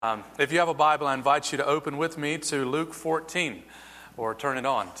If you have a Bible, I invite you to open with me to Luke 14, or turn it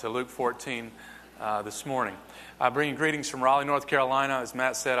on to Luke 14 this morning. I bring you greetings from Raleigh, North Carolina. As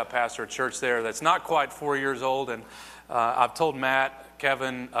Matt said, I pastor a church there that's not quite 4 years old, and I've told Matt,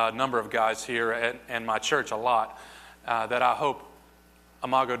 Kevin, a number of guys here, and my church a lot, that I hope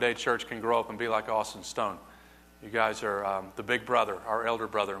Imago Dei Church can grow up and be like Austin Stone. You guys are the big brother, our elder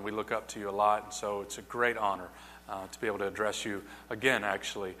brother, and we look up to you a lot, and so it's a great honor to be able to address you again,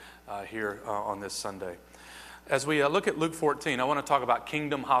 actually, here on this Sunday. As we look at Luke 14, I want to talk about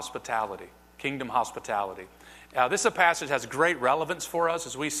kingdom hospitality. Kingdom hospitality. This is a passage that has great relevance for us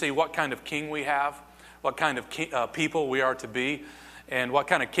as we see what kind of king we have, what kind of people we are to be, and what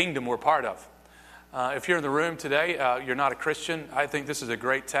kind of kingdom we're part of. If you're in the room today, you're not a Christian, I think this is a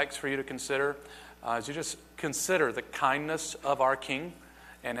great text for you to consider. As you just consider the kindness of our King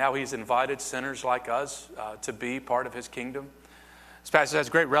and how He's invited sinners like us to be part of His kingdom. This passage has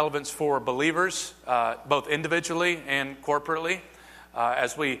great relevance for believers, both individually and corporately,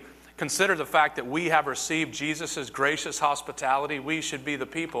 as we consider the fact that we have received Jesus' gracious hospitality. We should be the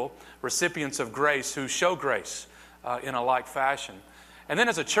people, recipients of grace, who show grace in a like fashion. And then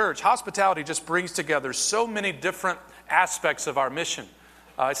as a church, hospitality just brings together so many different aspects of our mission.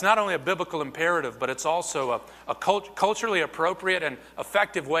 It's not only a biblical imperative, but it's also a culturally appropriate and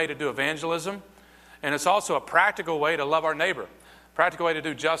effective way to do evangelism. And it's also a practical way to love our neighbor, practical way to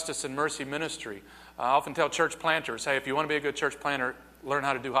do justice and mercy ministry. I often tell church planters, hey, if you want to be a good church planter, learn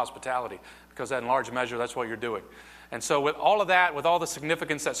how to do hospitality, because in large measure, that's what you're doing. And so with all of that, with all the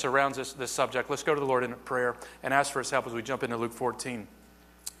significance that surrounds this subject, let's go to the Lord in prayer and ask for His help as we jump into Luke 14.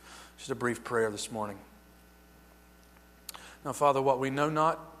 Just a brief prayer this morning. Now, Father, what we know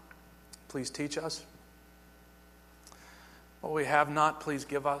not, please teach us. What we have not, please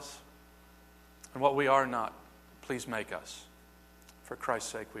give us. And what we are not, please make us. For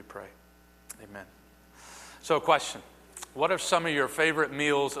Christ's sake we pray. Amen. So, a question. What are some of your favorite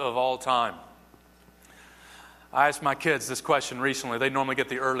meals of all time? I asked my kids this question recently. They normally get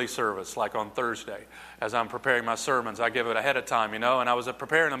the early service, like on Thursday. As I'm preparing my sermons, I give it ahead of time, and I was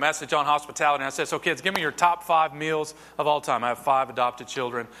preparing a message on hospitality, and I said, so kids, give me your top 5 meals of all time. I have 5 adopted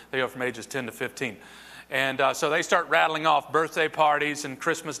children. They go from ages 10 to 15. And so they start rattling off birthday parties and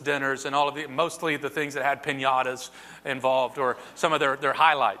Christmas dinners and all of mostly the things that had piñatas involved or some of their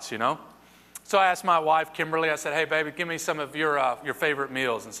highlights, So I asked my wife, Kimberly, I said, hey, baby, give me some of your favorite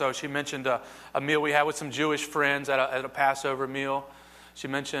meals. And so she mentioned a meal we had with some Jewish friends at a Passover meal. She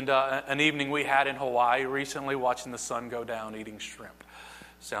mentioned an evening we had in Hawaii recently, watching the sun go down, eating shrimp.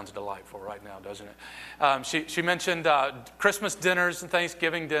 Sounds delightful right now, doesn't it? She mentioned Christmas dinners and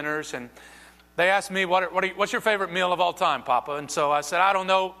Thanksgiving dinners. And they asked me, what's your favorite meal of all time, Papa? And so I said, I don't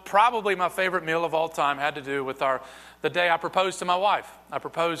know. Probably my favorite meal of all time had to do with the day I proposed to my wife. I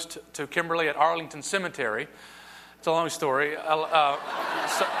proposed to Kimberly at Arlington Cemetery. It's a long story.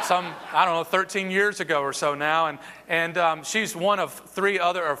 13 years ago or so now. And she's one of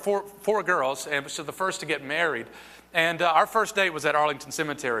four girls, and she's the first to get married. And our first date was at Arlington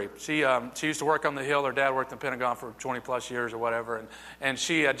Cemetery. She used to work on the Hill. Her dad worked in the Pentagon for 20 plus years or whatever. And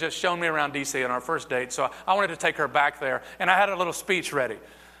she had just shown me around D.C. on our first date. So I wanted to take her back there. And I had a little speech ready.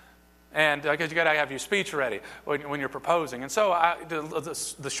 And because you got to have your speech ready when you're proposing. And so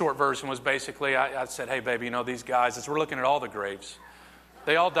the short version was basically, I said, hey, baby, these guys, as we're looking at all the graves,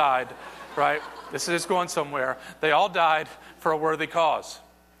 they all died, right? This is going somewhere. They all died for a worthy cause.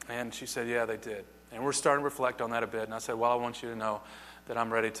 And she said, yeah, they did. And we're starting to reflect on that a bit. And I said, well, I want you to know that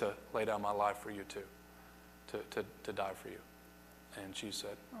I'm ready to lay down my life for you too, to die for you. And she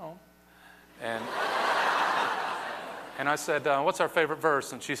said, oh. And I said, what's our favorite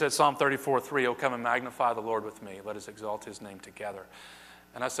verse? And she said, Psalm 34:3, oh, come and magnify the Lord with me. Let us exalt His name together.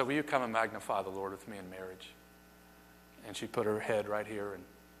 And I said, will you come and magnify the Lord with me in marriage? And she put her head right here, and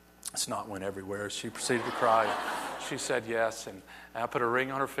snot went everywhere. She proceeded to cry. She said yes, and I put a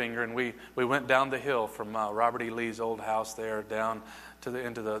ring on her finger, and we went down the hill from Robert E. Lee's old house there down to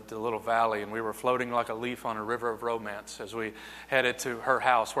into the little valley, and we were floating like a leaf on a river of romance as we headed to her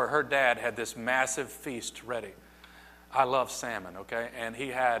house, where her dad had this massive feast ready. I love salmon, okay? And he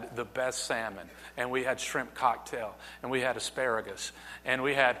had the best salmon. And we had shrimp cocktail. And we had asparagus. And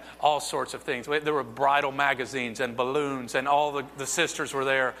we had all sorts of things. There were bridal magazines and balloons. And all the sisters were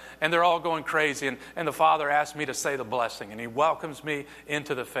there. And they're all going crazy. And the father asked me to say the blessing. And he welcomes me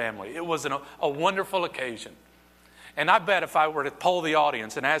into the family. It was a wonderful occasion. And I bet if I were to poll the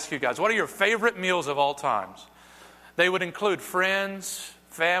audience and ask you guys, what are your favorite meals of all times? They would include friends,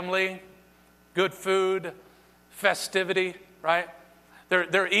 family, good food, festivity, right? There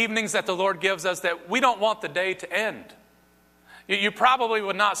are evenings that the Lord gives us that we don't want the day to end. You probably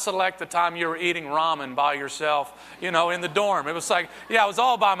would not select the time you were eating ramen by yourself, in the dorm. It was like, I was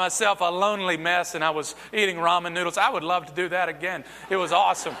all by myself, a lonely mess, and I was eating ramen noodles. I would love to do that again. It was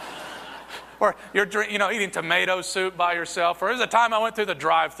awesome. Or you're eating tomato soup by yourself. Or there was a time I went through the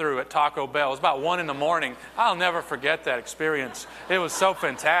drive-thru at Taco Bell. It was about 1 a.m. I'll never forget that experience. It was so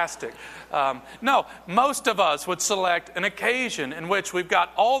fantastic. No, most of us would select an occasion in which we've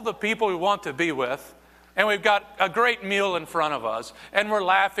got all the people we want to be with, and we've got a great meal in front of us, and we're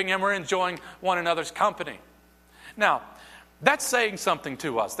laughing and we're enjoying one another's company. Now, that's saying something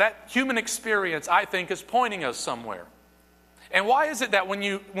to us. That human experience, I think, is pointing us somewhere. And why is it that when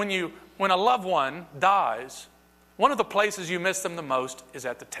a loved one dies, one of the places you miss them the most is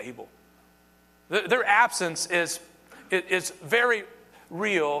at the table? Their absence is very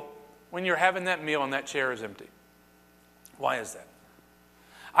real when you're having that meal and that chair is empty. Why is that?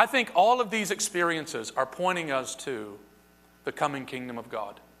 I think all of these experiences are pointing us to the coming kingdom of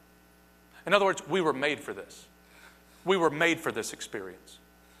God. In other words, we were made for this. We were made for this experience.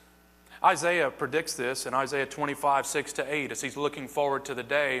 Isaiah predicts this in Isaiah 25, 6-8, as he's looking forward to the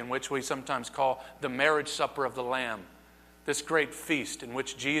day in which we sometimes call the marriage supper of the Lamb, this great feast in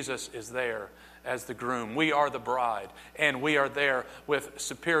which Jesus is there as the groom. We are the bride, and we are there with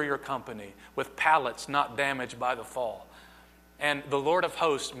superior company, with palates not damaged by the fall. And the Lord of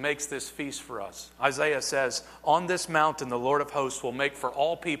hosts makes this feast for us. Isaiah says, on this mountain the Lord of hosts will make for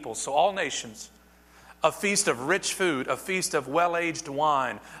all people, so all nations, a feast of rich food, a feast of well-aged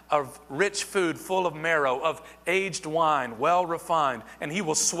wine, of rich food full of marrow, of aged wine, well refined. And he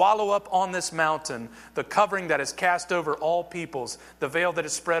will swallow up on this mountain the covering that is cast over all peoples, the veil that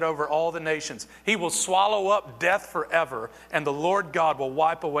is spread over all the nations. He will swallow up death forever, and the Lord God will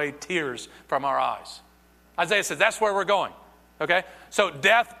wipe away tears from our eyes. Isaiah says that's where we're going. Okay? So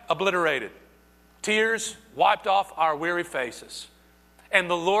death obliterated. Tears wiped off our weary faces. And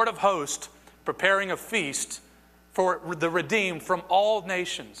the Lord of hosts preparing a feast for the redeemed from all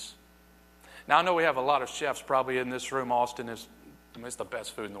nations. Now, I know we have a lot of chefs probably in this room. Austin it's the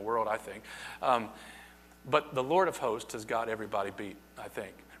best food in the world, I think. But the Lord of hosts has got everybody beat, I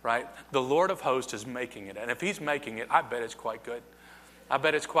think. Right? The Lord of hosts is making it. And if he's making it, I bet it's quite good. I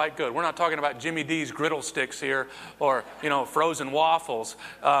bet it's quite good. We're not talking about Jimmy D's griddle sticks here or, frozen waffles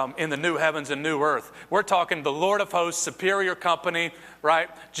in the new heavens and new earth. We're talking the Lord of hosts, superior company, right?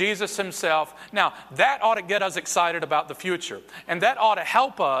 Jesus himself. Now, that ought to get us excited about the future. And that ought to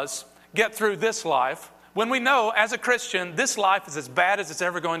help us get through this life when we know, as a Christian, this life is as bad as it's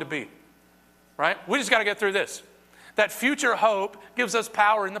ever going to be. Right? We just got to get through this. That future hope gives us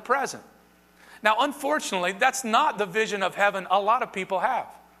power in the present. Now, unfortunately, that's not the vision of heaven a lot of people have.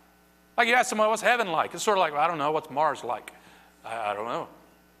 Like you ask someone, what's heaven like? It's sort of like, well, I don't know, what's Mars like? I don't know.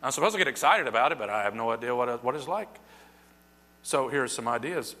 I'm supposed to get excited about it, but I have no idea what it's like. So here's some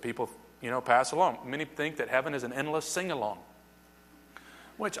ideas people, pass along. Many think that heaven is an endless sing-along,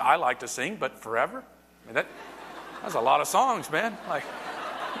 which I like to sing, but forever? I mean, that's a lot of songs, man. Like,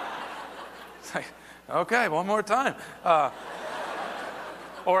 okay, one more time.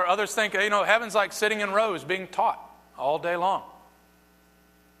 Or others think, heaven's like sitting in rows being taught all day long.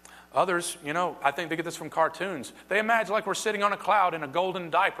 Others, I think they get this from cartoons. They imagine like we're sitting on a cloud in a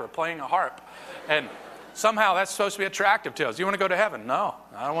golden diaper playing a harp. And somehow that's supposed to be attractive to us. You want to go to heaven? No,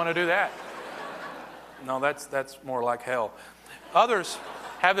 I don't want to do that. No, that's more like hell. Others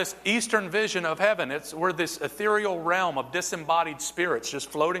have this Eastern vision of heaven. We're this ethereal realm of disembodied spirits just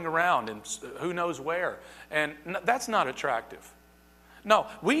floating around and who knows where. And that's not attractive. No,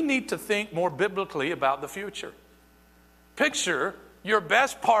 we need to think more biblically about the future. Picture your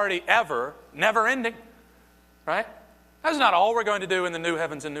best party ever, never ending. Right? That's not all we're going to do in the new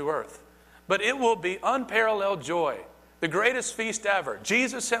heavens and new earth. But it will be unparalleled joy. The greatest feast ever.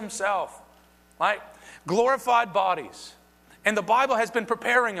 Jesus himself. Right? Glorified bodies. And the Bible has been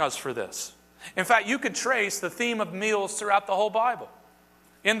preparing us for this. In fact, you could trace the theme of meals throughout the whole Bible.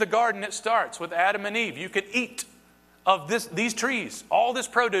 In the garden, it starts with Adam and Eve. You could eat of these trees. All this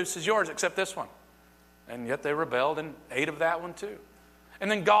produce is yours except this one. And yet they rebelled and ate of that one too.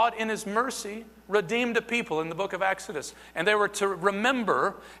 And then God, in his mercy, redeemed a people in the book of Exodus. And they were to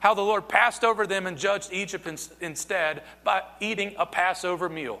remember how the Lord passed over them and judged Egypt instead by eating a Passover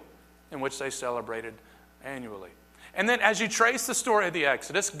meal in which they celebrated annually. And then as you trace the story of the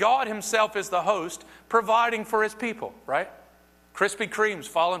Exodus, God himself is the host providing for his people, right? Krispy Kremes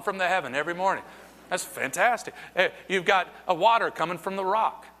falling from the heaven every morning. That's fantastic. You've got a water coming from the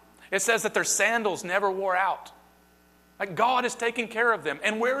rock. It says that their sandals never wore out. Like God is taking care of them.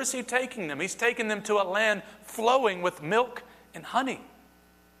 And where is he taking them? He's taking them to a land flowing with milk and honey.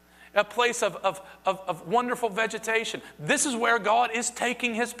 a place of wonderful vegetation. This is where God is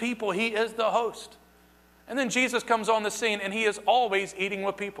taking his people. He is the host. And then Jesus comes on the scene, and he is always eating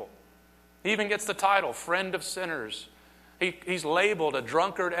with people. He even gets the title, friend of sinners. He's labeled a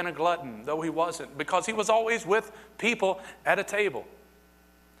drunkard and a glutton, though he wasn't, because he was always with people at a table.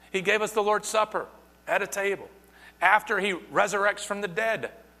 He gave us the Lord's Supper at a table. After he resurrects from the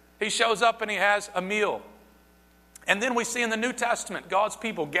dead, he shows up and he has a meal. And then we see in the New Testament, God's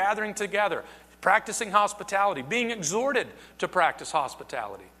people gathering together, practicing hospitality, being exhorted to practice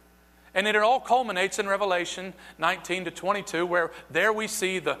hospitality. And it all culminates in Revelation 19 to 22, where there we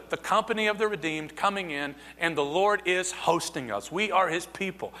see the company of the redeemed coming in, and the Lord is hosting us. We are his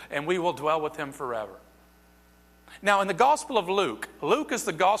people, and we will dwell with him forever. Now, in the Gospel of Luke, Luke is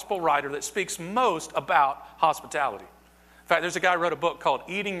the gospel writer that speaks most about hospitality. In fact, there's a guy who wrote a book called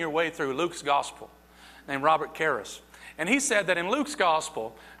Eating Your Way Through Luke's Gospel, named Robert Karras. And he said that in Luke's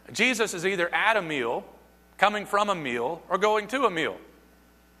Gospel, Jesus is either at a meal, coming from a meal, or going to a meal.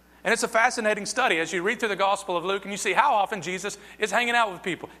 And it's a fascinating study as you read through the Gospel of Luke and you see how often Jesus is hanging out with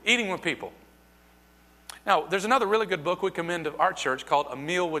people, eating with people. Now, there's another really good book we commend to our church called A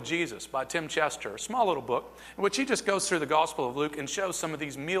Meal with Jesus by Tim Chester, a small little book in which he just goes through the Gospel of Luke and shows some of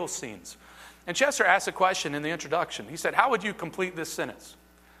these meal scenes. And Chester asked a question in the introduction. He said, how would you complete this sentence?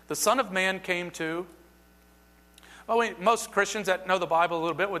 The Son of Man came to... Well, most Christians that know the Bible a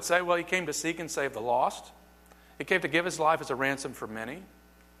little bit would say, well, he came to seek and save the lost. He came to give his life as a ransom for many.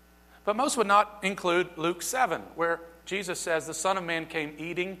 But most would not include Luke 7, where Jesus says the Son of Man came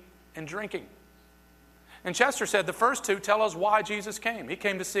eating and drinking. And Chester said the first two tell us why Jesus came. He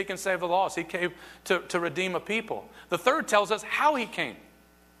came to seek and save the lost. He came to redeem a people. The third tells us how he came.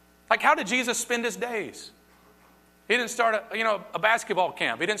 Like, how did Jesus spend his days? He didn't start a basketball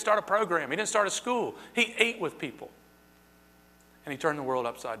camp. He didn't start a program. He didn't start a school. He ate with people. And he turned the world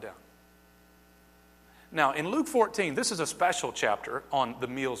upside down. Now, in Luke 14, this is a special chapter on the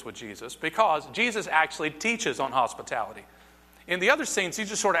meals with Jesus because Jesus actually teaches on hospitality. In the other scenes, he's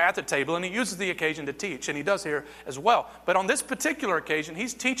just sort of at the table and he uses the occasion to teach, and he does here as well. But on this particular occasion,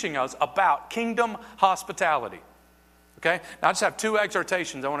 he's teaching us about kingdom hospitality. Okay? Now, I just have two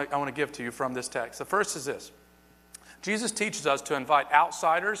exhortations I want to give to you from this text. The first is this. Jesus teaches us to invite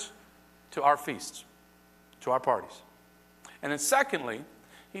outsiders to our feasts, to our parties. And then secondly,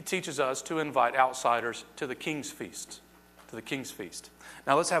 he teaches us to invite outsiders to the King's feast, to the King's feast.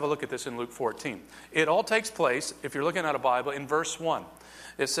 Now let's have a look at this in Luke 14. It all takes place, if you're looking at a Bible, in verse 1.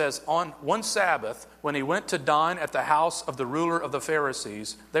 It says, on one Sabbath, when he went to dine at the house of the ruler of the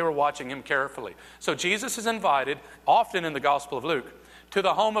Pharisees, they were watching him carefully. So Jesus is invited, often in the Gospel of Luke, to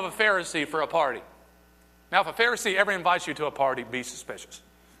the home of a Pharisee for a party. Now, if a Pharisee ever invites you to a party, be suspicious.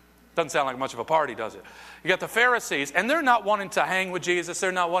 Doesn't sound like much of a party, does it? You got the Pharisees, and they're not wanting to hang with Jesus.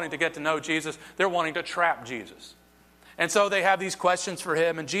 They're not wanting to get to know Jesus. They're wanting to trap Jesus. And so they have these questions for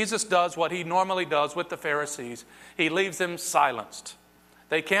him, and Jesus does what he normally does with the Pharisees. He leaves them silenced.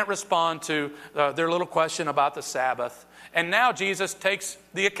 They can't respond to their little question about the Sabbath. And now Jesus takes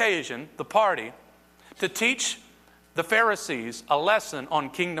the occasion, the party, to teach the Pharisees a lesson on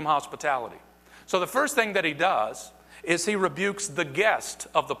kingdom hospitality. So the first thing that he does is he rebukes the guest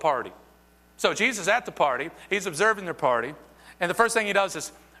of the party. So Jesus is at the party, he's observing their party, and the first thing he does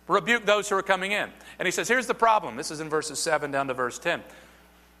is rebuke those who are coming in. And he says, here's the problem. This is in verses 7 down to verse 10.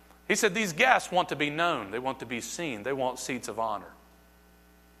 He said, these guests want to be known. They want to be seen. They want seats of honor.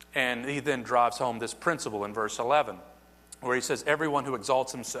 And he then drives home this principle in verse 11, where he says, everyone who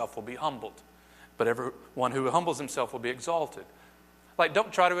exalts himself will be humbled, but everyone who humbles himself will be exalted. Like,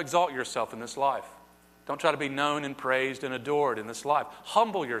 don't try to exalt yourself in this life. Don't try to be known and praised and adored in this life.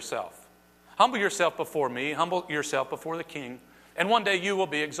 Humble yourself. Humble yourself before me. Humble yourself before the King. And one day you will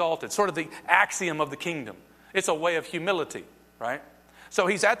be exalted. Sort of the axiom of the kingdom. It's a way of humility, right? So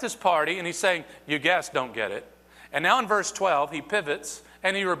he's at this party and he's saying, you guests don't get it. And now in verse 12, he pivots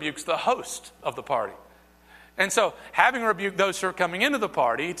and he rebukes the host of the party. And so, having rebuked those who are coming into the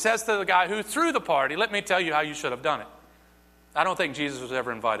party, he says to the guy who threw the party, let me tell you how you should have done it. I don't think Jesus was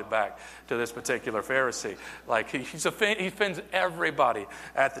ever invited back to this particular Pharisee. Like, he offends everybody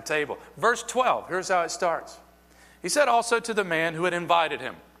at the table. Verse 12, here's how it starts. He said also to the man who had invited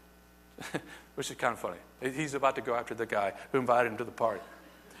him, which is kind of funny. He's about to go after the guy who invited him to the party.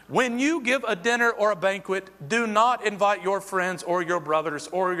 When you give a dinner or a banquet, do not invite your friends or your brothers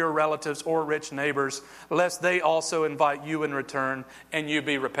or your relatives or rich neighbors, lest they also invite you in return and you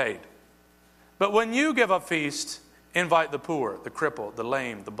be repaid. But when you give a feast, invite the poor, the crippled, the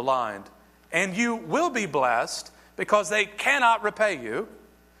lame, the blind, and you will be blessed because they cannot repay you,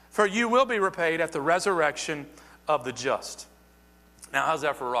 for you will be repaid at the resurrection of the just. Now, how's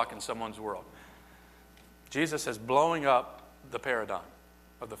that for rocking someone's world? Jesus is blowing up the paradigm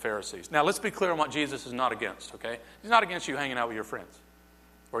of the Pharisees. Now, let's be clear on what Jesus is not against, okay? He's not against you hanging out with your friends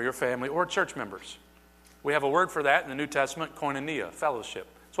or your family or church members. We have a word for that in the New Testament, koinonia, fellowship.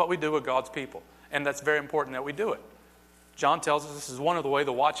 It's what we do with God's people, and that's very important that we do it. John tells us this is one of the ways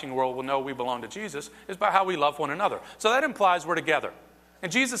the watching world will know we belong to Jesus is by how we love one another. So that implies we're together.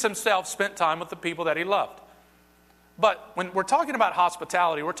 And Jesus himself spent time with the people that he loved. But when we're talking about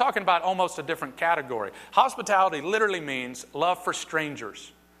hospitality, we're talking about almost a different category. Hospitality literally means love for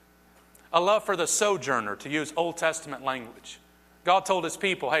strangers, a love for the sojourner, to use Old Testament language. God told his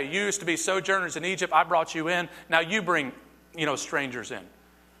people, hey, you used to be sojourners in Egypt. I brought you in. Now you bring, strangers in.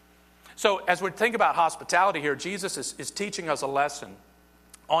 So as we think about hospitality here, Jesus is teaching us a lesson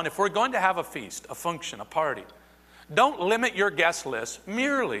on if we're going to have a feast, a function, a party, don't limit your guest list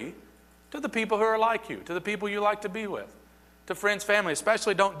merely to the people who are like you, to the people you like to be with, to friends, family.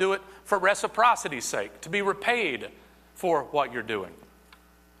 Especially don't do it for reciprocity's sake, to be repaid for what you're doing.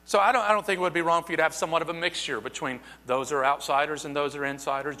 So I don't think it would be wrong for you to have somewhat of a mixture between those who are outsiders and those who are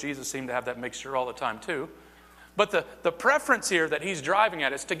insiders. Jesus seemed to have that mixture all the time too. But the preference here that he's driving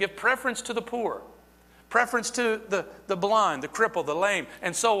at is to give preference to the poor, preference to the blind, the crippled, the lame,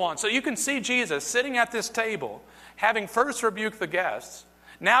 and so on. So you can see Jesus sitting at this table, having first rebuked the guests.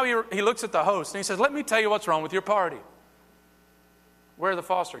 Now he looks at the host and he says, let me tell you what's wrong with your party. Where are the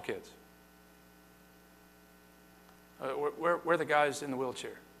foster kids? Where are the guys in the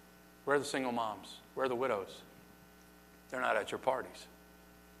wheelchair? Where are the single moms? Where are the widows? They're not at your parties.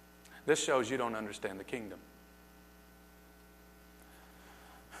 This shows you don't understand the kingdom.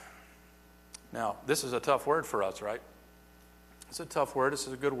 Now, this is a tough word for us, right? It's a tough word. This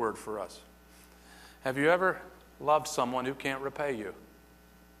is a good word for us. Have you ever loved someone who can't repay you?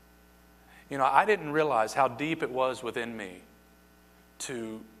 I didn't realize how deep it was within me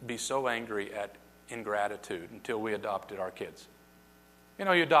to be so angry at ingratitude until we adopted our kids. You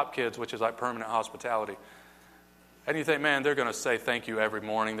adopt kids, which is like permanent hospitality. And you think, man, they're going to say thank you every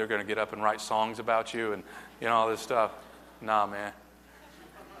morning. They're going to get up and write songs about you and, all this stuff. Nah, man.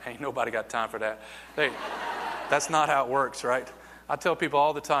 Ain't nobody got time for that. That's not how it works, right? I tell people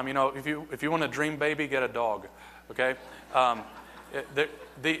all the time, if you want a dream baby, get a dog, okay?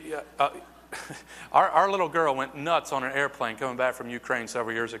 Our little girl went nuts on an airplane coming back from Ukraine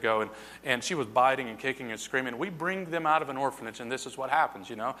several years ago, and she was biting and kicking and screaming. We bring them out of an orphanage, and this is what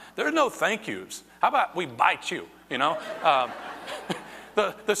happens, There's no thank yous. How about we bite you,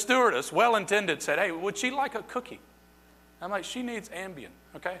 The stewardess, well-intended, said, hey, would she like a cookie? I'm like, she needs Ambien,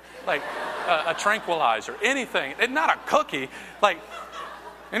 okay? Like a tranquilizer, anything. It's not a cookie.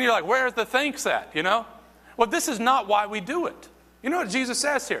 And you're like, where's the thanks at, Well, this is not why we do it. You know what Jesus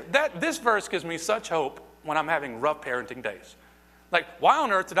says here? This verse gives me such hope when I'm having rough parenting days. Why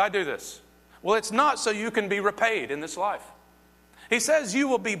on earth did I do this? Well, it's not so you can be repaid in this life. He says you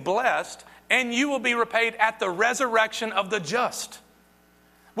will be blessed and you will be repaid at the resurrection of the just.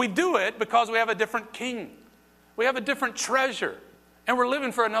 We do it because we have a different king. We have a different treasure. And we're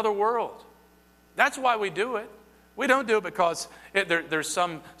living for another world. That's why we do it. We don't do it because there's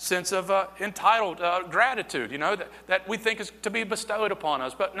some sense of entitled gratitude, that we think is to be bestowed upon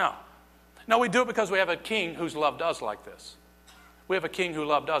us. But no. No, we do it because we have a king who's loved us like this. We have a king who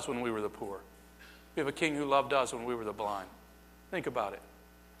loved us when we were the poor. We have a king who loved us when we were the blind. Think about it.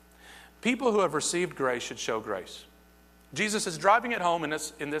 People who have received grace should show grace. Jesus is driving it home in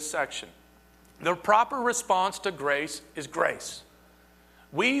this section. The proper response to grace is grace.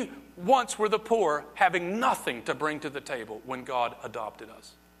 We once were the poor, having nothing to bring to the table when God adopted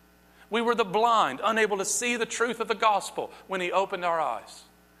us. We were the blind, unable to see the truth of the gospel when he opened our eyes.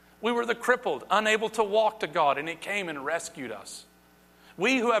 We were the crippled, unable to walk to God, and he came and rescued us.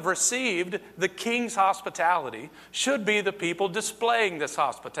 We who have received the king's hospitality should be the people displaying this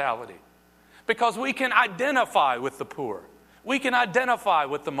hospitality, because we can identify with the poor. We can identify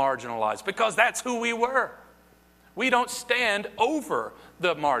with the marginalized because that's who we were. We don't stand over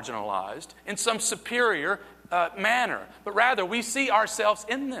the marginalized in some superior manner, but rather we see ourselves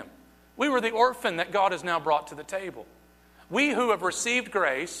in them. We were the orphan that God has now brought to the table. We who have received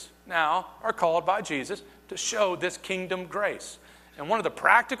grace now are called by Jesus to show this kingdom grace. And one of the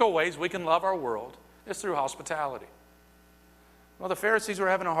practical ways we can love our world is through hospitality. Well, the Pharisees were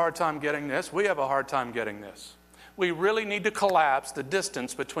having a hard time getting this. We have a hard time getting this. We really need to collapse the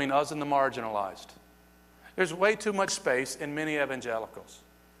distance between us and the marginalized. There's way too much space in many evangelicals.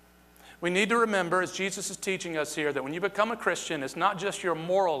 We need to remember, as Jesus is teaching us here, that when you become a Christian, it's not just your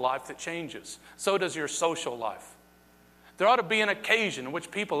moral life that changes. So does your social life. There ought to be an occasion in which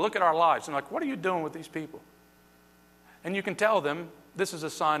people look at our lives and are like, what are you doing with these people? And you can tell them, this is a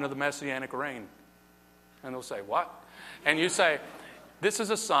sign of the Messianic reign. And they'll say, what? And you say, this is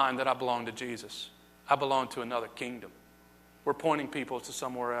a sign that I belong to Jesus. I belong to another kingdom. We're pointing people to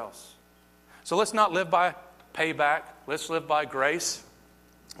somewhere else. So let's not live by payback. Let's live by grace.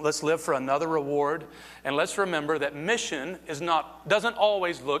 Let's live for another reward. And let's remember that mission doesn't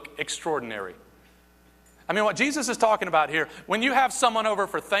always look extraordinary. I mean, what Jesus is talking about here, when you have someone over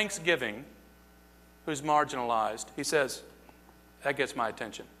for Thanksgiving who's marginalized, he says, that gets my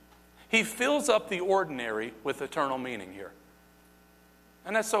attention. He fills up the ordinary with eternal meaning here.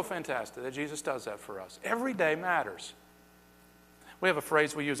 And that's so fantastic that Jesus does that for us. Every day matters. We have a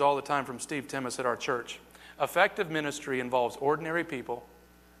phrase we use all the time from Steve Timmis at our church. Effective ministry involves ordinary people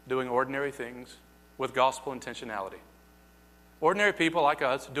doing ordinary things with gospel intentionality. Ordinary people like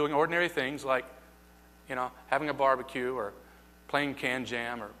us doing ordinary things like, having a barbecue or playing can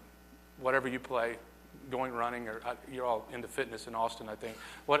jam or whatever you play, going running, or you're all into fitness in Austin, I think.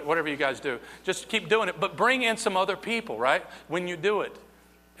 Whatever you guys do. Just keep doing it, but bring in some other people, right, when you do it.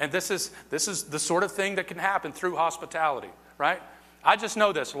 And this is the sort of thing that can happen through hospitality, right? I just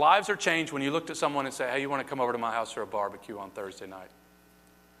know this. Lives are changed when you look at someone and say, hey, you want to come over to my house for a barbecue on Thursday night?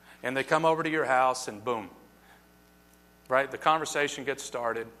 And they come over to your house and boom, right? The conversation gets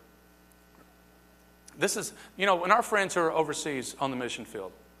started. This is, when our friends who are overseas on the mission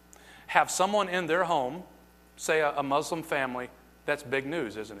field have someone in their home, say a Muslim family, that's big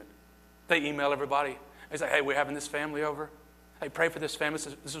news, isn't it? They email everybody. They say, hey, we're having this family over. Hey, pray for this family.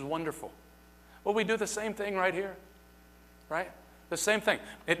 This is wonderful. Well, we do the same thing right here, right? The same thing.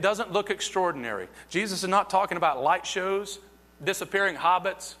 It doesn't look extraordinary. Jesus is not talking about light shows, disappearing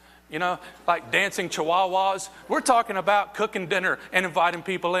hobbits, like dancing chihuahuas. We're talking about cooking dinner and inviting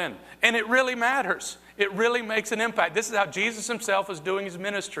people in. And it really matters. It really makes an impact. This is how Jesus himself was doing his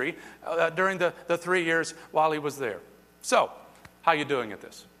ministry during the 3 years while he was there. So, how are you doing at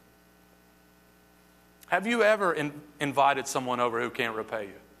this? Have you ever invited someone over who can't repay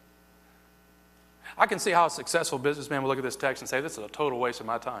you? I can see how a successful businessman will look at this text and say, this is a total waste of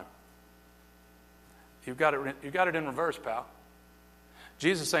my time. You've got it in reverse, pal.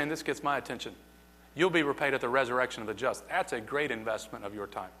 Jesus is saying, this gets my attention. You'll be repaid at the resurrection of the just. That's a great investment of your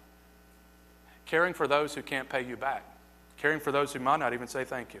time. Caring for those who can't pay you back. Caring for those who might not even say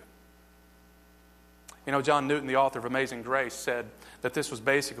thank you. John Newton, the author of Amazing Grace, said that this was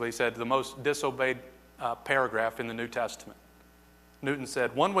basically, the most disobeyed paragraph in the New Testament. Newton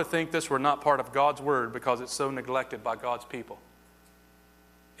said, one would think this were not part of God's word because it's so neglected by God's people.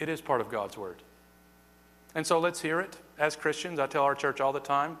 It is part of God's word. And so let's hear it. As Christians, I tell our church all the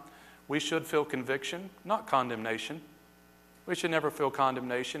time, we should feel conviction, not condemnation. We should never feel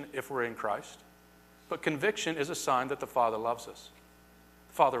condemnation if we're in Christ. But conviction is a sign that the Father loves us.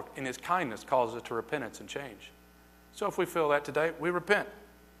 The Father, in his kindness, calls us to repentance and change. So if we feel that today, we repent.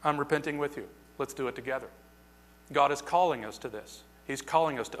 I'm repenting with you. Let's do it together. God is calling us to this. He's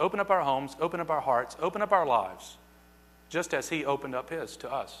calling us to open up our homes, open up our hearts, open up our lives, just as he opened up his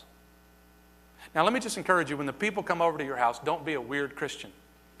to us. Now, let me just encourage you, when the people come over to your house, don't be a weird Christian,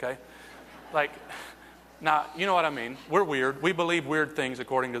 okay? Now, you know what I mean. We're weird. We believe weird things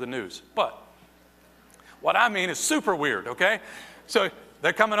according to the news. But what I mean is super weird, okay? So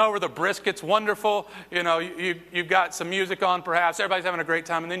they're coming over, the brisket's wonderful, you've got some music on perhaps, everybody's having a great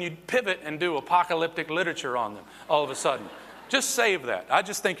time, and then you pivot and do apocalyptic literature on them all of a sudden. Just save that. I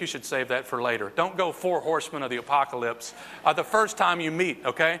just think you should save that for later. Don't go 4 horsemen of the apocalypse the first time you meet,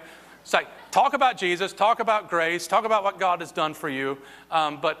 okay? It's like, talk about Jesus, talk about grace, talk about what God has done for you,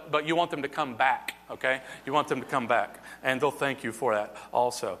 but you want them to come back, okay? You want them to come back, and they'll thank you for that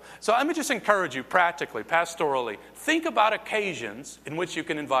also. So let me just encourage you practically, pastorally, think about occasions in which you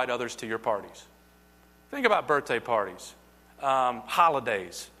can invite others to your parties. Think about birthday parties,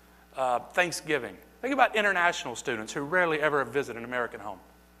 holidays, Thanksgiving. Think about international students who rarely ever visit an American home.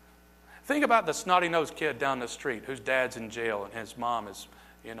 Think about the snotty-nosed kid down the street whose dad's in jail and his mom is,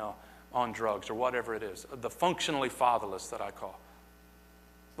 on drugs or whatever it is. The functionally fatherless that I call.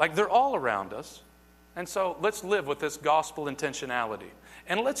 They're all around us. And so let's live with this gospel intentionality.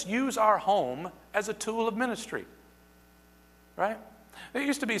 And let's use our home as a tool of ministry. Right? It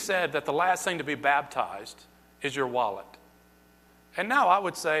used to be said that the last thing to be baptized is your wallet. And now I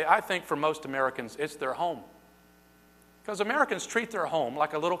would say, I think for most Americans, it's their home. Because Americans treat their home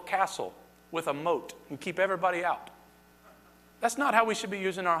like a little castle with a moat and keep everybody out. That's not how we should be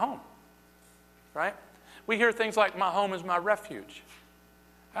using our home. Right? We hear things like, my home is my refuge.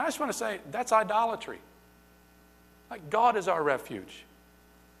 I just want to say, that's idolatry. God is our refuge.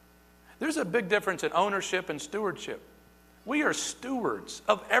 There's a big difference in ownership and stewardship. We are stewards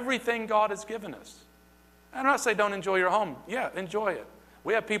of everything God has given us. I'm not saying don't enjoy your home. Yeah, enjoy it.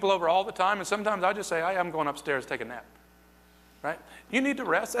 We have people over all the time, and sometimes I just say, hey, I'm going upstairs to take a nap. Right? You need to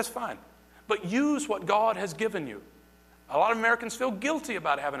rest, that's fine. But use what God has given you. A lot of Americans feel guilty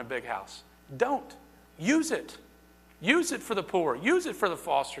about having a big house. Don't. Use it. Use it for the poor. Use it for the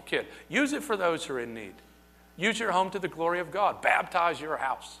foster kid. Use it for those who are in need. Use your home to the glory of God. Baptize your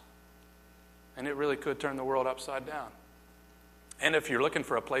house. And it really could turn the world upside down. And if you're looking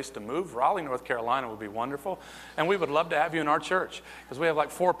for a place to move, Raleigh, North Carolina would be wonderful. And we would love to have you in our church because we have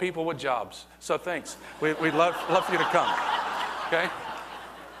like 4 people with jobs. So thanks. We'd love for you to come. Okay?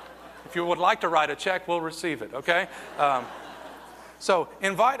 If you would like to write a check, we'll receive it. Okay? So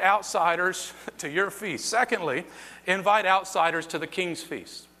invite outsiders to your feast. Secondly, invite outsiders to the king's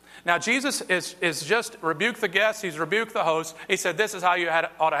feast. Now, Jesus is just rebuked the guests. He's rebuked the host. He said, this is how you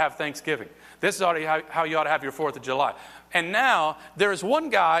ought to have Thanksgiving. This is how you ought to have your 4th of July. And now, there is one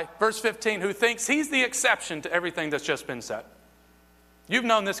guy, verse 15, who thinks he's the exception to everything that's just been said. You've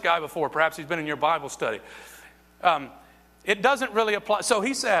known this guy before. Perhaps he's been in your Bible study. It doesn't really apply. So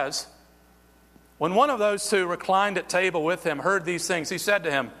he says, when one of those who reclined at table with him heard these things, he said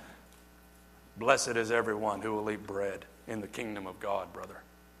to him, blessed is everyone who will eat bread in the kingdom of God, brother.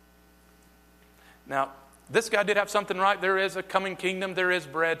 Now, this guy did have something right. There is a coming kingdom. There is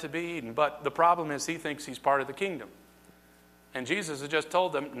bread to be eaten. But the problem is he thinks he's part of the kingdom. And Jesus has just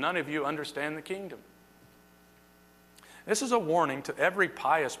told them, none of you understand the kingdom. This is a warning to every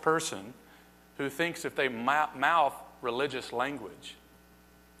pious person who thinks if they mouth religious language,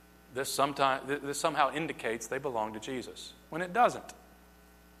 this somehow indicates they belong to Jesus, when it doesn't.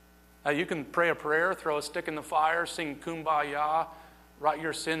 You can pray a prayer, throw a stick in the fire, sing Kumbaya, write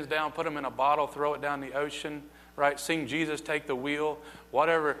your sins down, put them in a bottle, throw it down the ocean, right? Sing Jesus, take the wheel.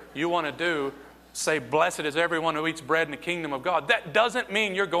 Whatever you want to do, say, blessed is everyone who eats bread in the kingdom of God. That doesn't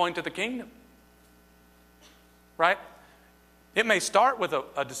mean you're going to the kingdom, right? It may start with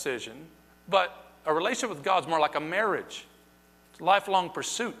a decision, but a relationship with God is more like a marriage. It's a lifelong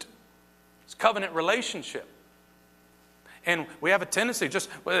pursuit. It's a covenant relationship. And we have a tendency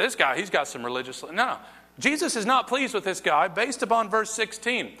this guy, he's got some religious... No. Jesus is not pleased with this guy based upon verse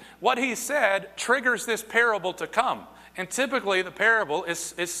 16. What he said triggers this parable to come. And typically the parable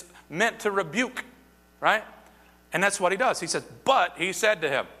is meant to rebuke, right? And that's what he does. He says, but he said to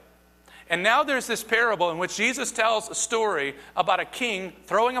him. And now there's this parable in which Jesus tells a story about a king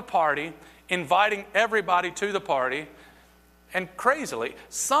throwing a party, inviting everybody to the party. And crazily,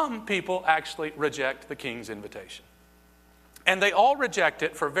 some people actually reject the king's invitation. And they all reject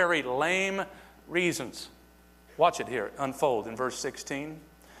it for very lame reasons. Watch it here unfold in verse 16.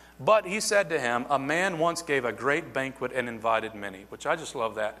 But he said to him, a man once gave a great banquet and invited many, which I just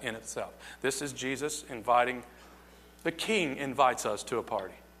love that in itself. This is Jesus inviting, the king invites us to a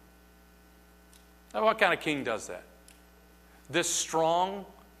party. Now, what kind of king does that? This strong,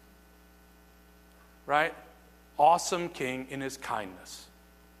 right, awesome king in his kindness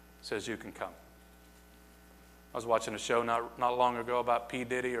says you can come. I was watching a show not long ago about P.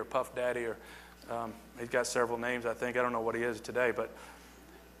 Diddy or Puff Daddy, or he's got several names, I think. I don't know what he is today, but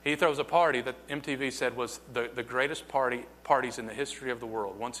he throws a party that MTV said was the greatest parties in the history of the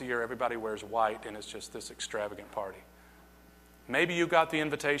world. Once a year, everybody wears white, and it's just this extravagant party. Maybe you got the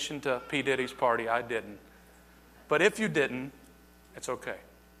invitation to P. Diddy's party. I didn't. But if you didn't, it's okay.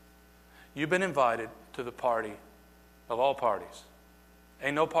 You've been invited to the party of all parties.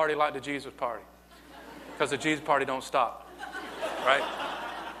 Ain't no party like the Jesus party. Because the Jesus party don't stop. Right?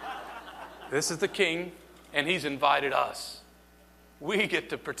 This is the king, and he's invited us. We get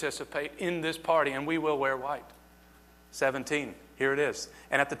to participate in this party, and we will wear white. 17, here it is.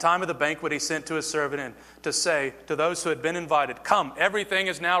 And at the time of the banquet, he sent to his servant in to say to those who had been invited, come, everything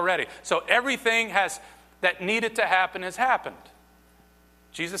is now ready. So everything that needed to happen has happened.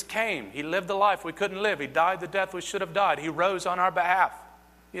 Jesus came. He lived the life we couldn't live. He died the death we should have died. He rose on our behalf.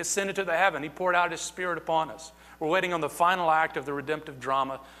 He ascended to the heaven. He poured out his Spirit upon us. We're waiting on the final act of the redemptive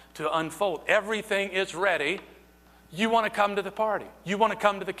drama to unfold. Everything is ready. You want to come to the party. You want to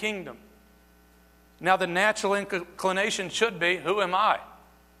come to the kingdom. Now the natural inclination should be, who am I?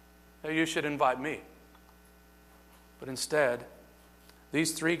 That you should invite me. But instead,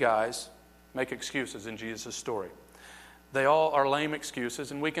 these 3 guys make excuses in Jesus' story. They all are lame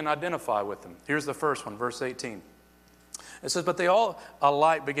excuses, and we can identify with them. Here's the first one, verse 18. It says, but they all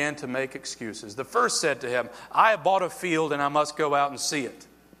alike began to make excuses. The first said to him, I have bought a field and I must go out and see it.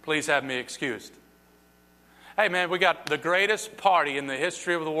 Please have me excused. Hey man, we got the greatest party in the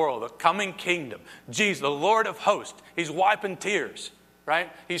history of the world, the coming kingdom. Jesus, the Lord of hosts. He's wiping tears, right?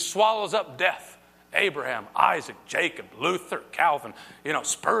 He swallows up death. Abraham, Isaac, Jacob, Luther, Calvin,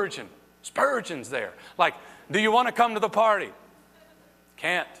 Spurgeon, Spurgeon's there. Like, do you want to come to the party?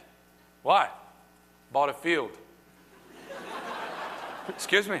 Can't. Why? Bought a field.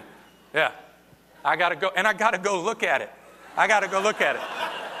 Excuse me? Yeah. I got to go, and I got to go look at it. I got to go look at it.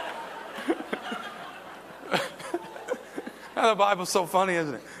 The Bible's so funny,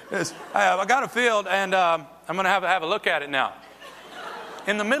 isn't it? I got a field, and I'm going to have a look at it now.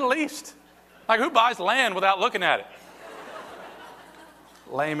 In the Middle East. Like, who buys land without looking at it?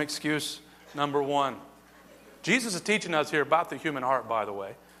 Lame excuse number one. Jesus is teaching us here about the human heart, by the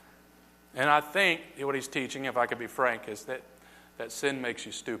way. And I think what he's teaching, if I could be frank, is that sin makes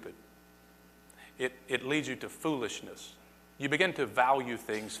you stupid. It leads you to foolishness. You begin to value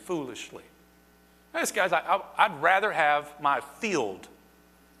things foolishly. Yes, guys, I'd rather have my field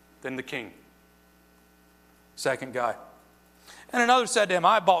than the king. Second guy. And another said to him,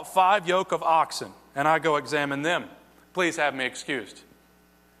 I bought 5 yoke of oxen, and I go examine them. Please have me excused.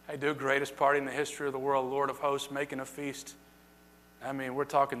 Hey, dude, greatest party in the history of the world, Lord of hosts, making a feast. I mean, we're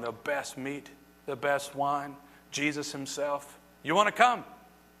talking the best meat, the best wine, Jesus himself. You want to come?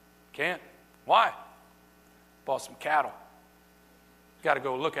 Can't. Why? Bought some cattle. Got to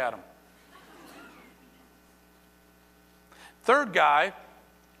go look at them. Third guy,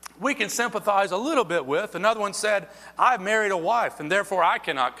 we can sympathize a little bit with. Another one said, I've married a wife, and therefore I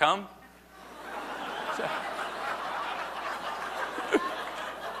cannot come.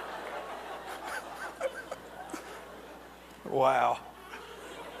 Wow.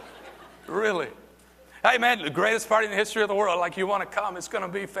 Really? Hey, man, the greatest party in the history of the world. Like, you want to come. It's going to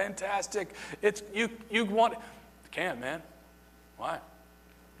be fantastic. It's you want... Can't, man. Why?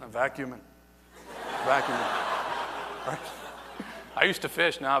 I'm vacuuming. Right? I used to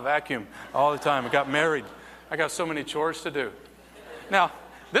fish. Now I vacuum all the time. I got married. I got so many chores to do. Now,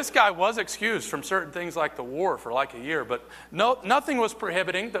 this guy was excused from certain things like the war for like a year, but nothing was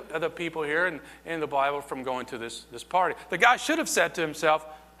prohibiting the people here in the Bible from going to this party. The guy should have said to himself,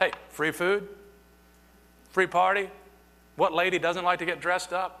 hey, free food, free party. What lady doesn't like to get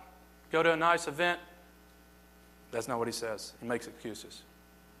dressed up, go to a nice event? That's not what he says. He makes excuses.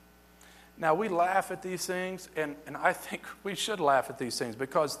 Now, we laugh at these things, and I think we should laugh at these things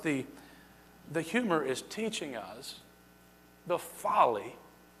because the humor is teaching us the folly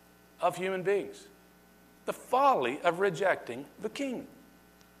of human beings, the folly of rejecting the king.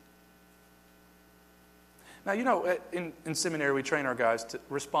 Now, you know, in seminary, we train our guys to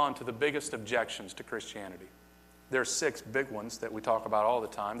respond to the biggest objections to Christianity. There are 6 big ones that we talk about all the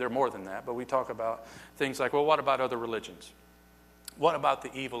time. There are more than that, but we talk about things like, well, what about other religions? What about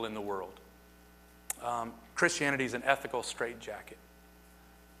the evil in the world? Christianity is an ethical straitjacket.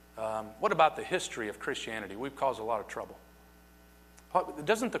 What about the history of Christianity? We've caused a lot of trouble.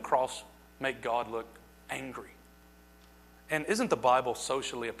 Doesn't the cross make God look angry? And isn't the Bible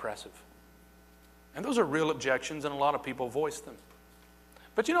socially oppressive? And those are real objections, and a lot of people voice them.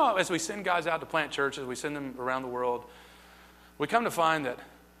 But you know, as we send guys out to plant churches, we send them around the world, we come to find that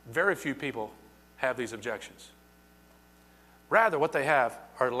very few people have these objections. Rather, what they have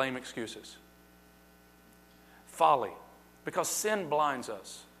are lame excuses. Folly. Because sin blinds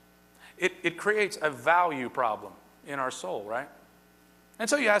us. It creates a value problem in our soul, right? And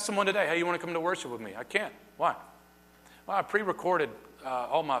so you ask someone today, hey, you want to come to worship with me? I can't. Why? Well, I pre-recorded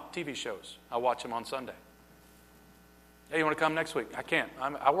all my TV shows. I watch them on Sunday. Hey, you want to come next week? I can't.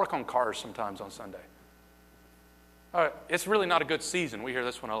 I work on cars sometimes on Sunday. All right, it's really not a good season. We hear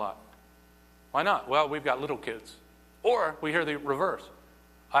this one a lot. Why not? Well, we've got little kids. Or we hear the reverse.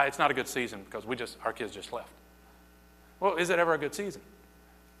 It's not a good season because our kids just left. Well, is it ever a good season?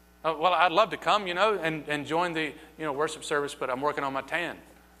 Well, I'd love to come, and join the, worship service, but I'm working on my TAN.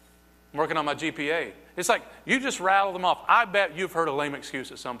 I'm working on my GPA. It's like, you just rattle them off. I bet you've heard a lame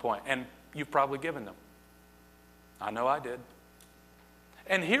excuse at some point, and you've probably given them. I know I did.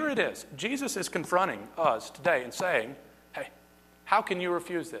 And here it is. Jesus is confronting us today and saying, hey, how can you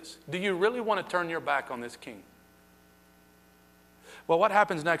refuse this? Do you really want to turn your back on this king? Well, what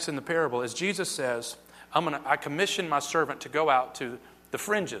happens next in the parable is Jesus says, I commission my servant to go out to the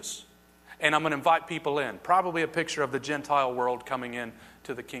fringes, and I'm going to invite people in. Probably a picture of the Gentile world coming in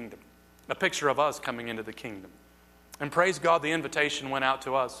to the kingdom. A picture of us coming into the kingdom. And praise God, the invitation went out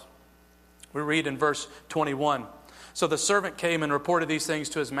to us. We read in verse 21. So the servant came and reported these things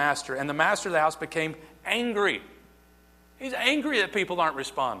to his master, and the master of the house became angry. He's angry that people aren't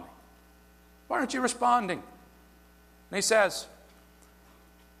responding. Why aren't you responding? And he says,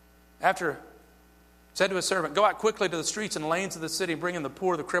 said to his servant, go out quickly to the streets and lanes of the city, bring in the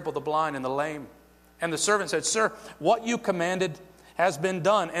poor, the crippled, the blind, and the lame. And the servant said, sir, what you commanded has been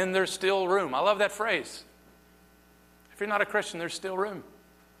done, and there's still room. I love that phrase. If you're not a Christian, there's still room.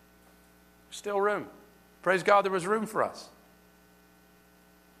 Still room. Praise God there was room for us.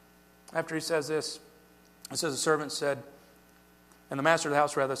 After he says this, it says the servant said, and the master of the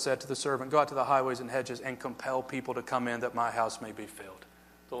house rather said to the servant, go out to the highways and hedges and compel people to come in that my house may be filled.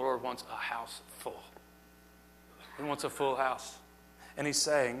 The Lord wants a house full. He wants a full house. And he's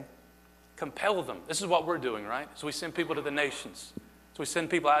saying, compel them. This is what we're doing, right? So we send people to the nations. So we send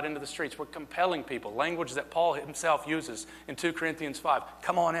people out into the streets. We're compelling people. Language that Paul himself uses in 2 Corinthians 5.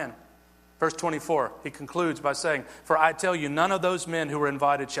 Come on in. Verse 24, he concludes by saying, for I tell you, none of those men who were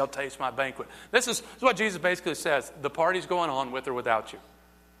invited shall taste my banquet. This is what Jesus basically says. The party's going on with or without you.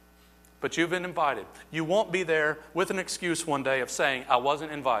 But you've been invited. You won't be there with an excuse one day of saying, I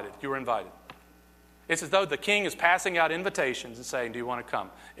wasn't invited. You were invited. It's as though the king is passing out invitations and saying, do you want to come?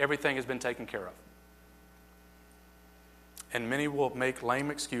 Everything has been taken care of. And many will make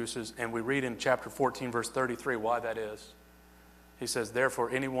lame excuses, and we read in chapter 14, verse 33, why that is. He says,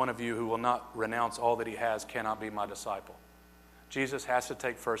 therefore, any one of you who will not renounce all that he has cannot be my disciple. Jesus has to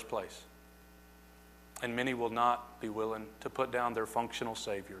take first place. And many will not be willing to put down their functional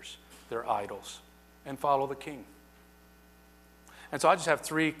saviors, their idols, and follow the king. And so I just have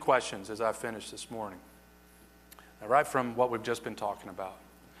 3 questions as I finish this morning. Now, right from what we've just been talking about.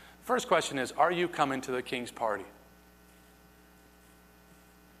 The first question is, are you coming to the king's party?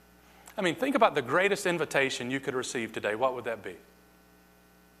 I mean, think about the greatest invitation you could receive today. What would that be?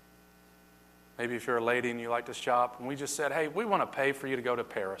 Maybe if you're a lady and you like to shop, and we just said, hey, we want to pay for you to go to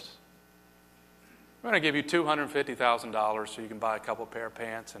Paris. We're going to give you $250,000 so you can buy a couple pair of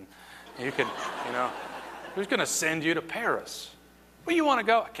pants, and you can, who's going to send you to Paris? Well, you want to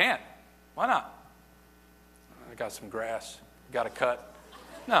go? I can't. Why not? I got some grass. Got to cut.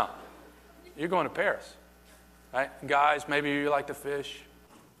 No. You're going to Paris. Right? Guys, maybe you like to fish.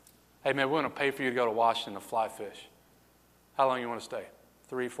 Hey, man, we're going to pay for you to go to Washington to fly fish. How long you want to stay?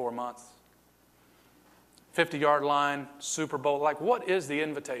 3-4 months? 50-yard line, Super Bowl. Like, what is the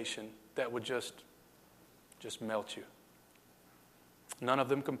invitation that would just melt you? None of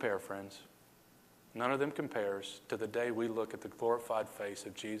them compare, friends. None of them compares to the day we look at the glorified face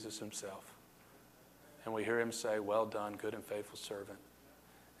of Jesus himself. And we hear him say, well done, good and faithful servant.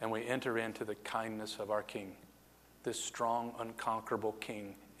 And we enter into the kindness of our King. This strong, unconquerable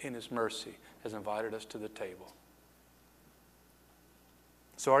King, in his mercy, has invited us to the table.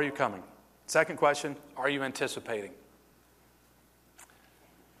 So are you coming? Second question, are you anticipating?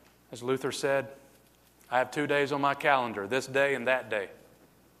 As Luther said, I have 2 days on my calendar, this day and that day.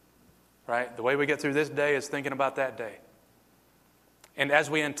 Right? The way we get through this day is thinking about that day. And as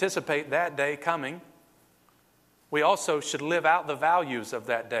we anticipate that day coming, we also should live out the values of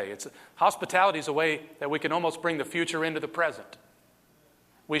that day. Hospitality is a way that we can almost bring the future into the present.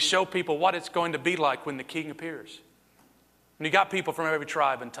 We show people what it's going to be like when the King appears. And you got people from every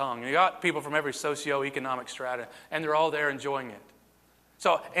tribe and tongue. And you got people from every socioeconomic strata. And they're all there enjoying it.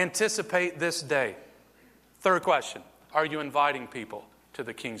 So anticipate this day. Third question, are you inviting people to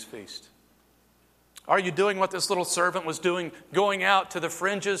the King's feast? Are you doing what this little servant was doing, going out to the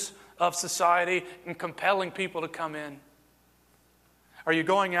fringes of society and compelling people to come in? Are you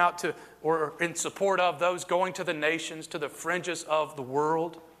going out to, or in support of those going to the nations, to the fringes of the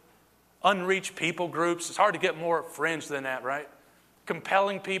world? Unreached people groups. It's hard to get more fringe than that, right?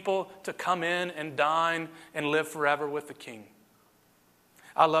 Compelling people to come in and dine and live forever with the King.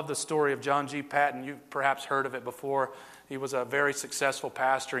 I love the story of John G. Patton. You've perhaps heard of it before. He was a very successful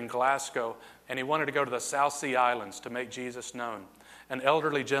pastor in Glasgow, and he wanted to go to the South Sea Islands to make Jesus known. An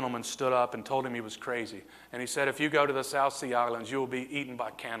elderly gentleman stood up and told him he was crazy. And he said, if you go to the South Sea Islands, you will be eaten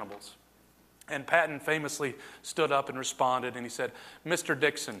by cannibals. And Patton famously stood up and responded, and he said, Mr.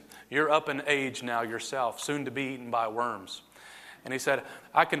 Dixon, you're up in age now yourself, soon to be eaten by worms. And he said,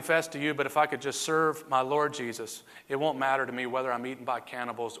 I confess to you, but if I could just serve my Lord Jesus, it won't matter to me whether I'm eaten by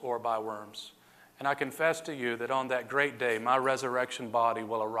cannibals or by worms. And I confess to you that on that great day, my resurrection body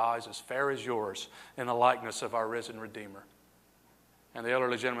will arise as fair as yours in the likeness of our risen Redeemer. And the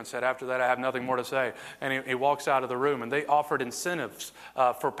elderly gentleman said, after that, I have nothing more to say. And he walks out of the room, and they offered incentives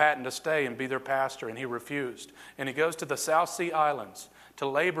for Patton to stay and be their pastor, and he refused. And he goes to the South Sea Islands to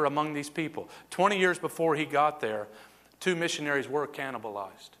labor among these people. 20 years before he got there, 2 missionaries were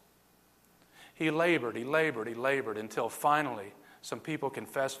cannibalized. He labored until finally some people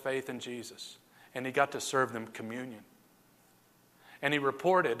confessed faith in Jesus, and he got to serve them communion. And he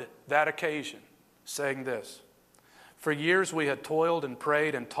reported that occasion, saying this, for years we had toiled and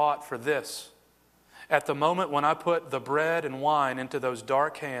prayed and taught for this. At the moment when I put the bread and wine into those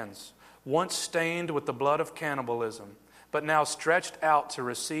dark hands, once stained with the blood of cannibalism, but now stretched out to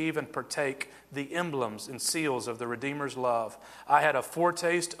receive and partake the emblems and seals of the Redeemer's love, I had a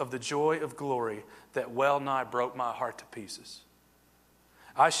foretaste of the joy of glory that well nigh broke my heart to pieces.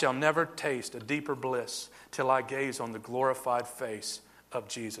 I shall never taste a deeper bliss till I gaze on the glorified face of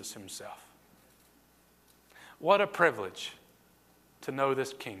Jesus himself. What a privilege to know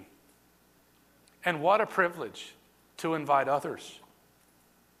this King. And what a privilege to invite others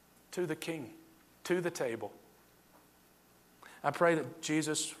to the King, to the table. I pray that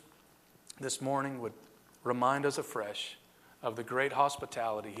Jesus this morning would remind us afresh of the great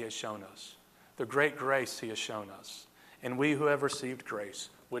hospitality he has shown us, the great grace he has shown us, and we who have received grace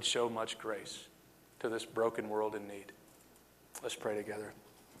would show much grace to this broken world in need. Let's pray together.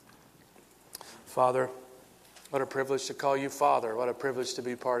 Father, what a privilege to call you Father. What a privilege to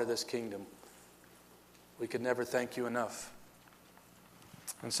be part of this kingdom. We could never thank you enough.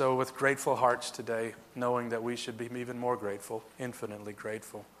 And so with grateful hearts today, knowing that we should be even more grateful, infinitely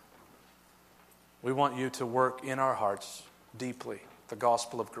grateful, we want you to work in our hearts deeply the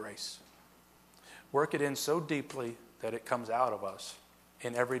gospel of grace. Work it in so deeply that it comes out of us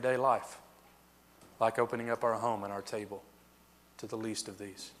in everyday life, like opening up our home and our table to the least of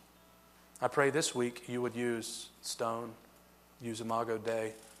these. I pray this week you would use Stone, use Imago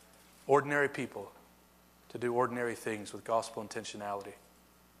Dei, ordinary people to do ordinary things with gospel intentionality.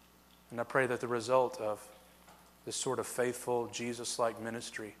 And I pray that the result of this sort of faithful, Jesus-like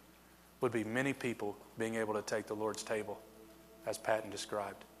ministry would be many people being able to take the Lord's table, as Patton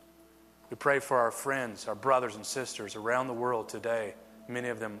described. We pray for our friends, our brothers and sisters around the world today, many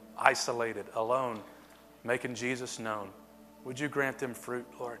of them isolated, alone, making Jesus known. Would you grant them fruit,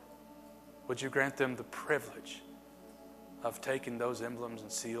 Lord? Would you grant them the privilege of taking those emblems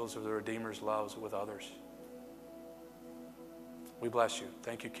and seals of the Redeemer's loves with others? We bless you.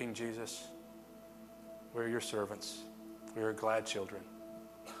 Thank you, King Jesus. We're your servants. We are glad children.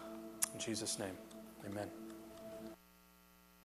 In Jesus' name, amen.